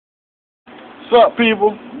Sup,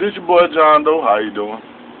 people? This your boy John Doe. How you doing?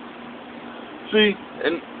 See,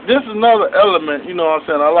 and this is another element, you know what I'm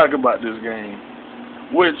saying, I like about this game,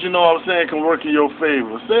 which, you know what I'm saying, can work in your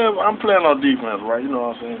favor. Say if I'm playing on defense, right? You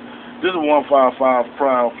know what I'm saying? This is 155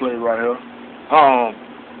 prime play right here.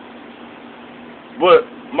 But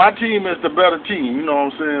my team is the better team, you know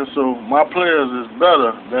what I'm saying? So my players is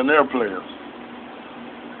better than their players.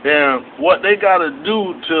 And what they got to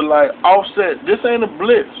do to, like, offset, this ain't a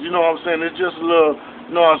blitz, you know what I'm saying? It's just a little,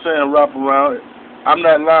 you know what I'm saying, wrap around it. I'm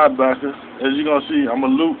that linebacker. As you're going to see, I'm a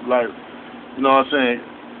loop, like, you know what I'm saying,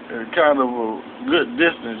 kind of a good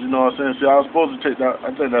distance, you know what I'm saying? See, I was supposed to take that, I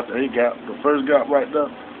think that's the A gap, the first gap right there.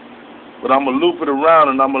 But I'm going to loop it around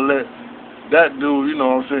and I'm going to let that dude, you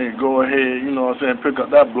know what I'm saying, go ahead, you know what I'm saying, pick up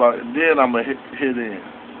that block. And then I'm going to hit in.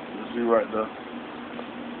 You see right there.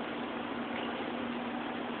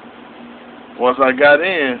 Once I got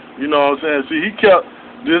in, you know what I'm saying, see, he kept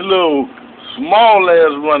this little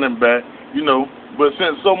small-ass running back, you know, but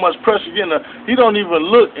since so much pressure getting there, he don't even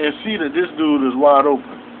look and see that this dude is wide open,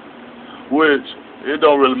 which it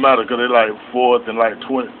don't really matter because they're like fourth and like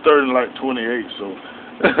 20, third and like 28, so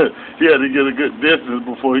he had to get a good distance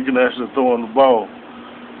before he can actually throw on the ball.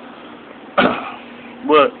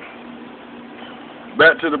 But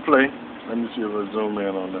back to the play. Let me see if I zoom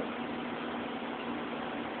in on that.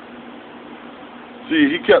 See,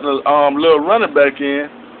 he kept a little running back in,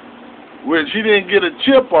 which he didn't get a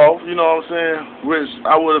chip off, you know what I'm saying, which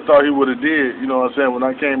I would have thought he would have did, you know what I'm saying, when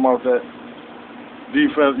I came off that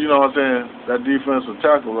defense, you know what I'm saying, that defensive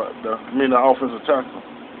tackle right there. I mean, the offensive tackle.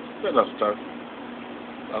 Yeah, that's a tackle.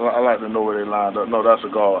 I like to know where they lined up. No, that's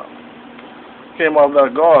a guard. Came off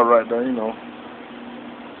that guard right there, you know.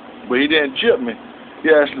 But he didn't chip me.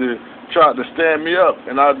 He actually tried to stand me up,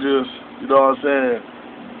 and I just, you know what I'm saying,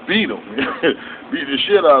 beat him. Beat the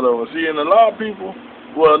shit out of him. See, and a lot of people,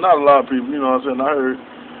 well, not a lot of people, you know what I'm saying, I heard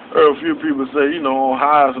a few people say, you know, on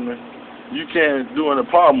Heisman, you can't do any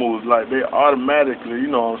power moves, like they automatically,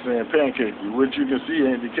 you know what I'm saying, pancake you, which you can see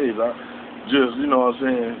ain't the case. I just, you know what I'm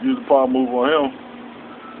saying, use a power move on him,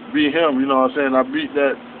 beat him, you know what I'm saying, I beat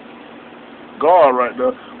that guard right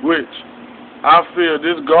there, which I feel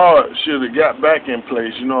this guard should have got back in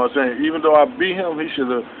place, you know what I'm saying, even though I beat him, he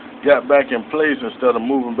should have got back in place instead of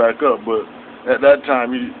moving back up, but at that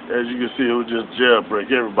time, as you can see, it was just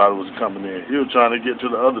jailbreak. Everybody was coming in. He was trying to get to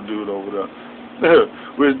the other dude over there,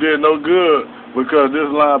 which did no good because this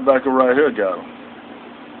linebacker right here got him.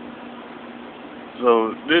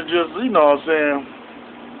 So this just, you know what I'm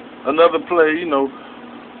saying, another play, you know,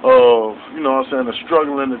 of, you know what I'm saying, the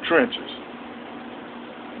struggle in the trenches.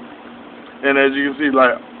 And as you can see,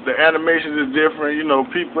 like, the animation is different. You know,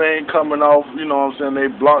 people ain't coming off, you know what I'm saying,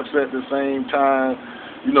 they blocks at the same time.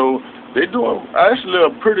 You know, they doing actually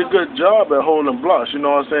a pretty good job at holding blocks, you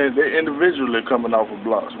know what I'm saying? They individually coming off of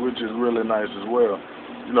blocks, which is really nice as well.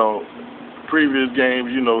 You know, previous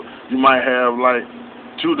games, you know, you might have like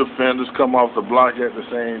two defenders come off the block at the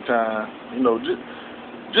same time. You know,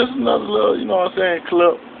 just another little, you know what I'm saying,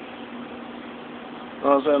 clip. You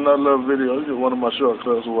know what I'm saying, another little video. Just one of my short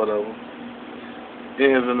clips or whatever.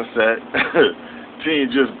 Ends in the sack.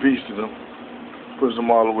 Team just beasted them. Pushed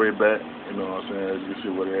them all the way back. You know what I'm saying? As you see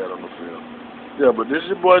what they had on the field. Yeah, but this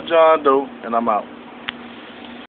is your boy John Doe, and I'm out.